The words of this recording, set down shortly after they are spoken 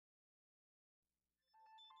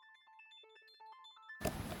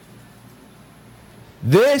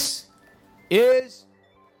This is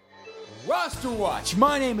RosterWatch.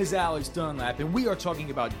 My name is Alex Dunlap, and we are talking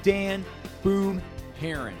about Dan Boom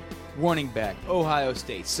Herron, running back, Ohio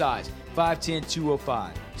State, size 5'10",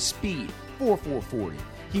 205, speed 4.40.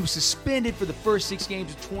 He was suspended for the first 6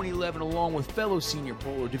 games of 2011 along with fellow senior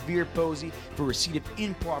bowler DeVere Posey for receipt of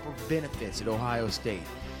improper benefits at Ohio State.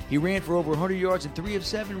 He ran for over 100 yards in 3 of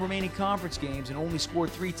 7 remaining conference games and only scored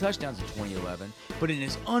 3 touchdowns in 2011. But in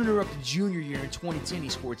his uninterrupted junior year in 2010, he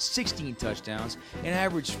scored 16 touchdowns and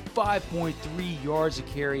averaged 5.3 yards a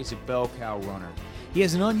carry as a bell cow runner. He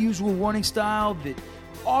has an unusual running style that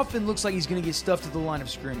often looks like he's going to get stuffed at the line of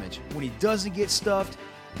scrimmage. When he doesn't get stuffed,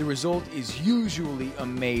 the result is usually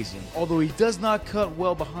amazing. Although he does not cut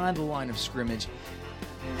well behind the line of scrimmage,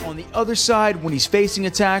 on the other side, when he's facing a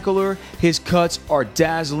tackler, his cuts are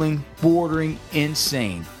dazzling, bordering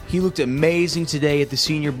insane. He looked amazing today at the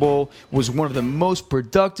Senior Bowl, was one of the most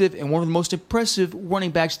productive and one of the most impressive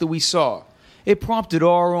running backs that we saw. It prompted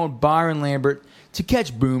our own Byron Lambert to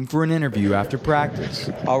catch Boom for an interview after practice.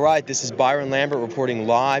 All right, this is Byron Lambert reporting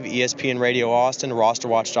live, ESPN Radio Austin,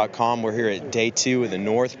 RosterWatch.com. We're here at day 2 of the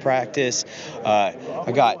North practice.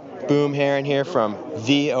 I got Boom Herron here from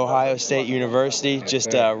The Ohio State University,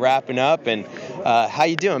 just wrapping up. And how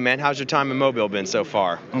you doing, man? How's your time in Mobile been so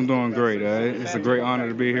far? I'm doing great. It's a great honor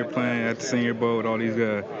to be here playing at the Senior Bowl with all these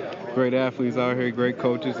great athletes out here, great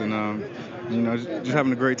coaches, and just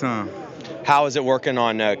having a great time. How is it working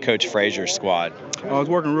on Coach Frazier's squad? Oh, it's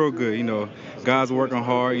working real good. Guys are working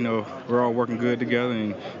hard. We're all working good together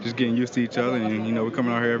and just getting used to each other. And, we're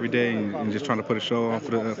coming out here every day and just trying to put a show on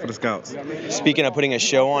for the scouts. Speaking of putting a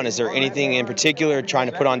show on, is there anything in particular trying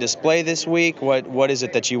to put on display this week? What is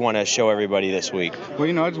it that you want to show everybody this week? Well,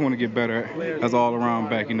 I just want to get better as all-around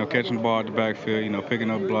back. Catching the ball at the backfield, picking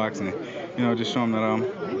up blocks and, just showing that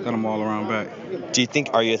I'm all-around back. Do you think,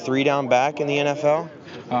 are you a 3-down back in the NFL?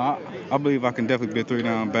 I believe I can definitely be a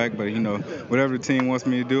 3-down back, but whatever the team wants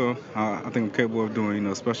me to do, I think I'm capable of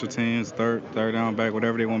doing. Special teams, third down back,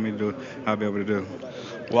 whatever they want me to do, I'll be able to do.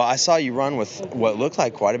 Well, I saw you run with what looked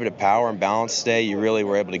like quite a bit of power and balance today. You really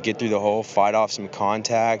were able to get through the hole, fight off some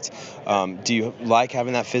contact. Do you like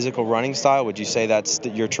having that physical running style? Would you say that's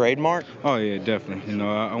your trademark? Oh yeah, definitely.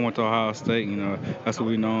 I went to Ohio State. That's what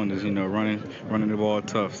we known as running the ball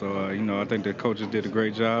tough. So I think the coaches did a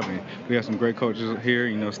great job, and we have some great coaches here.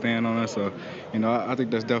 Staying on us. So I think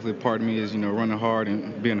that's definitely part of me is running hard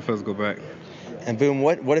and being a physical back. And Boom,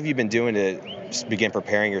 what have you been doing to begin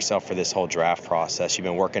preparing yourself for this whole draft process? You've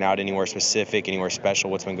been working out anywhere specific, anywhere special?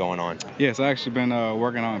 What's been going on? Yes, I've actually been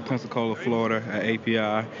working out in Pensacola, Florida at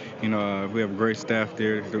API. We have a great staff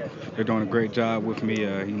there. They're doing a great job with me,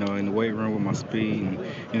 in the weight room with my speed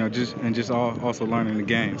and, just also learning the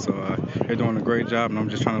game. So they're doing a great job, and I'm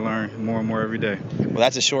just trying to learn more and more every day. Well,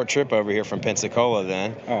 that's a short trip over here from Pensacola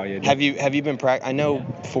then. Oh, yeah. Have you been I know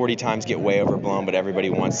 40 times get way overblown, but everybody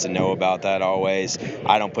wants to know about that always.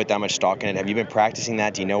 I don't put that much stock in it. Have you been practicing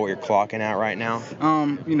that? Do you know what you're clocking at right now?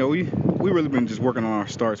 We really been just working on our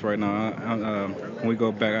starts right now. When we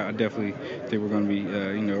go back, I definitely think we're going to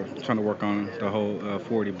be, trying to work on the whole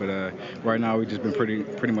 40. But right now, we've just been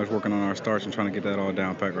pretty much working on our starts and trying to get that all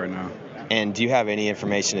down packed right now. And do you have any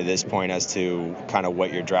information at this point as to kind of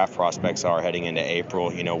what your draft prospects are heading into April?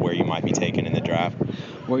 Where you might be taken in the draft?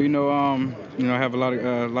 Well, I have a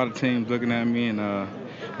lot of teams looking at me, and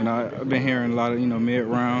I've been hearing a lot of mid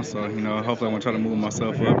rounds. So hopefully I'm gonna try to move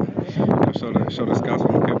myself up, show the scouts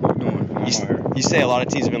what I'm capable of doing. You say a lot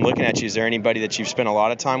of teams have been looking at you. Is there anybody that you've spent a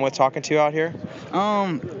lot of time with talking to out here?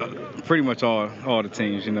 Pretty much all the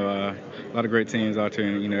teams. A lot of great teams out there,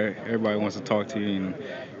 and everybody wants to talk to you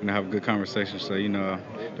and have a good conversation. So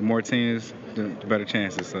the more teams, the better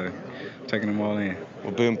chances. So taking them all in.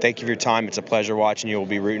 Well, Boom, thank you for your time. It's a pleasure watching you. We'll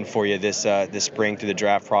be rooting for you this spring through the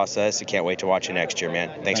draft process. I can't wait to watch you next year,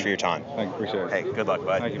 man. Thanks for your time. Thank you. Appreciate it. Hey, good luck,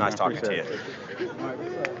 bud. Nice talking to you.